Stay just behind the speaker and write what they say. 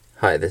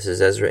Hi, this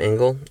is Ezra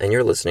Engel, and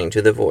you're listening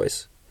to The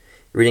Voice,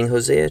 reading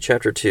Hosea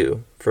chapter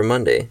 2 for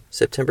Monday,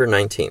 September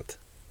 19th.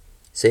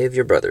 Say of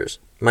your brothers,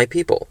 my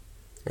people,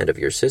 and of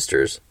your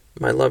sisters,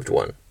 my loved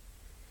one.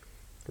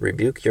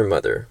 Rebuke your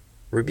mother,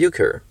 rebuke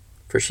her,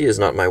 for she is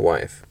not my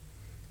wife,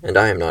 and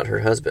I am not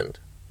her husband.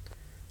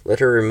 Let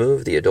her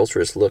remove the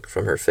adulterous look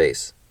from her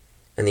face,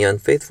 and the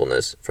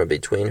unfaithfulness from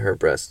between her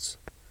breasts.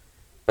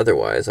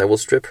 Otherwise I will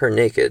strip her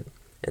naked,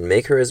 and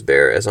make her as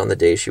bare as on the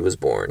day she was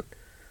born.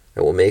 I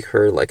will make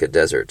her like a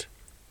desert,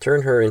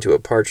 turn her into a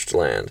parched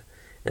land,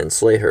 and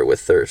slay her with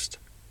thirst.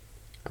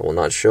 I will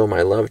not show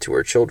my love to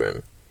her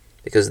children,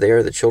 because they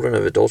are the children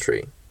of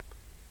adultery.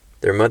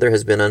 Their mother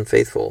has been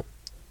unfaithful,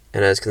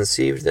 and has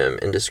conceived them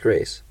in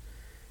disgrace.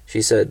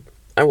 She said,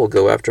 I will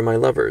go after my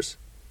lovers,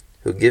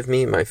 who give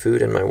me my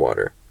food and my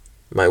water,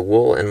 my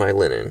wool and my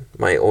linen,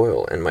 my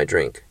oil and my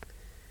drink.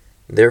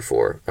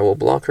 Therefore I will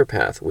block her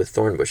path with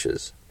thorn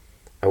bushes.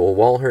 I will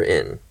wall her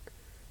in,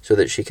 so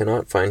that she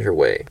cannot find her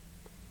way.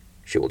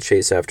 She will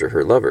chase after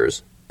her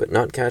lovers, but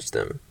not catch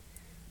them.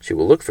 She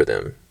will look for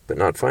them, but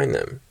not find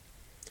them.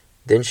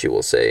 Then she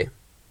will say,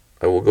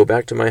 I will go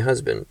back to my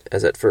husband,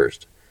 as at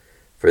first,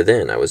 for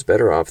then I was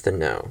better off than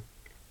now.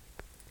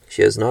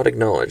 She has not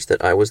acknowledged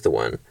that I was the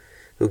one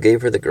who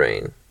gave her the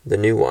grain, the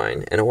new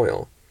wine, and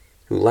oil,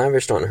 who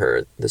lavished on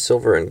her the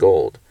silver and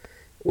gold,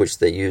 which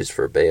they used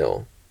for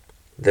Baal.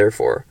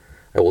 Therefore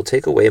I will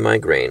take away my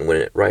grain when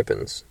it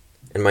ripens,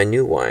 and my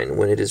new wine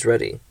when it is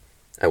ready.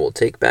 I will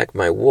take back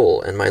my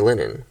wool and my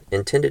linen,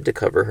 intended to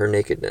cover her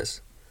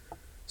nakedness.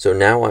 So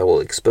now I will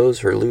expose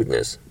her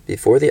lewdness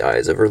before the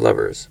eyes of her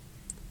lovers.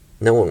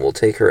 No one will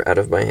take her out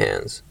of my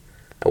hands.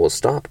 I will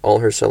stop all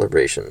her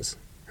celebrations,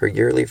 her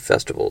yearly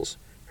festivals,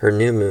 her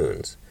new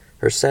moons,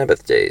 her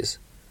Sabbath days,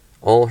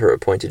 all her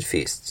appointed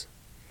feasts.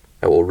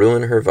 I will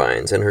ruin her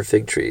vines and her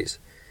fig trees,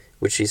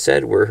 which she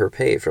said were her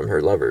pay from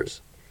her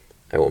lovers.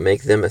 I will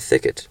make them a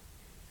thicket,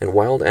 and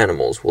wild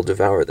animals will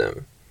devour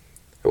them.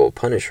 I will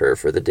punish her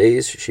for the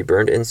days she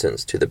burned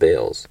incense to the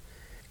Baals.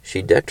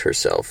 She decked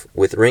herself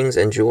with rings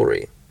and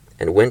jewelry,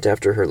 and went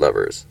after her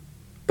lovers.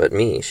 But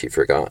me she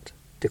forgot,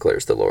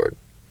 declares the Lord.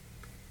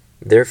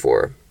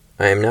 Therefore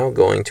I am now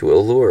going to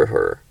allure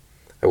her.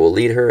 I will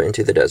lead her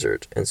into the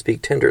desert, and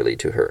speak tenderly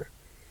to her.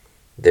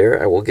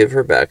 There I will give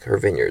her back her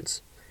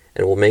vineyards,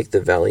 and will make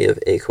the valley of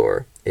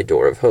Achor a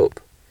door of hope.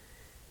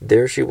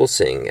 There she will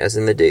sing as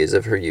in the days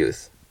of her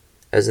youth,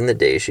 as in the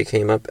day she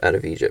came up out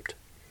of Egypt.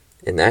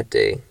 In that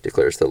day,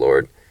 declares the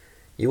Lord,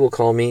 you will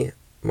call me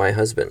my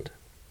husband.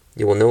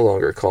 You will no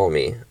longer call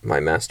me my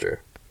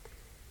master.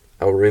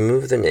 I will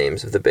remove the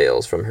names of the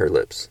Baals from her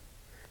lips.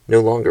 No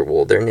longer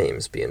will their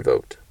names be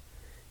invoked.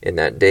 In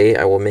that day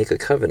I will make a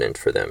covenant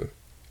for them,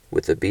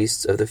 with the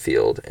beasts of the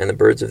field and the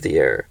birds of the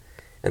air,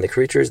 and the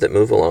creatures that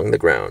move along the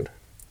ground.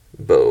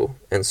 Bow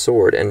and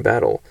sword and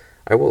battle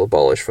I will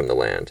abolish from the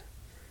land,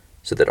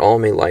 so that all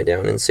may lie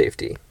down in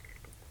safety.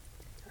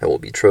 I will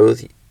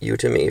betroth you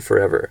to me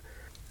forever.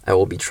 I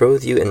will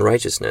betroth you in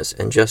righteousness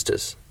and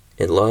justice,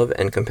 in love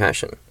and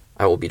compassion.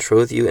 I will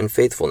betroth you in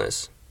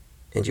faithfulness,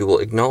 and you will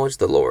acknowledge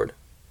the Lord.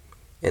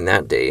 In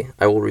that day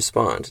I will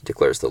respond,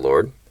 declares the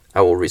Lord.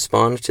 I will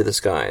respond to the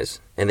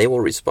skies, and they will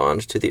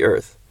respond to the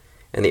earth,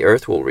 and the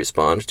earth will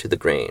respond to the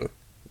grain,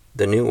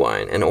 the new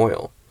wine and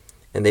oil,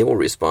 and they will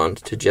respond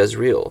to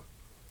Jezreel.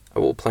 I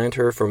will plant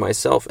her for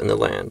myself in the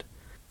land.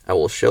 I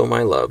will show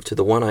my love to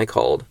the one I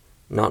called,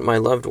 not my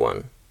loved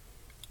one.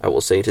 I will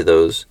say to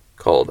those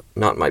called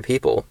not my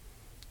people,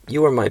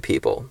 you are my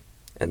people,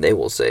 and they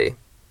will say,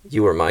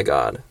 you are my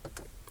God.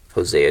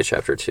 Hosea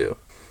chapter 2.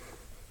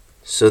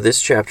 So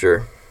this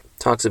chapter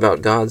talks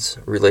about God's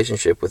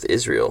relationship with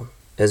Israel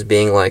as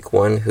being like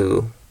one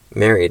who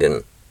married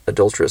an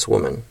adulterous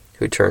woman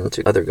who turned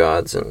to other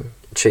gods and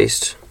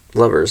chased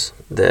lovers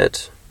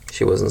that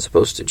she wasn't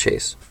supposed to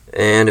chase.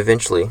 And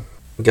eventually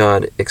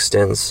God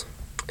extends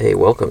a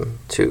welcome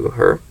to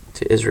her,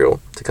 to Israel,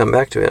 to come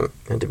back to him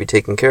and to be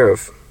taken care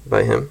of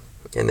by him,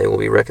 and they will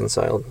be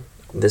reconciled.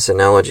 This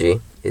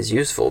analogy is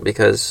useful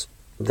because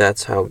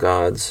that's how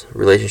God's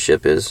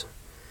relationship is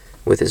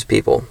with his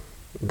people.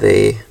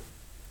 They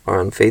are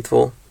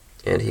unfaithful,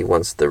 and he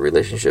wants the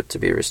relationship to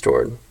be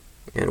restored,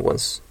 and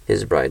wants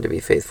his bride to be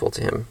faithful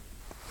to him.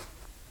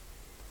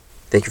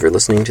 Thank you for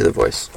listening to The Voice.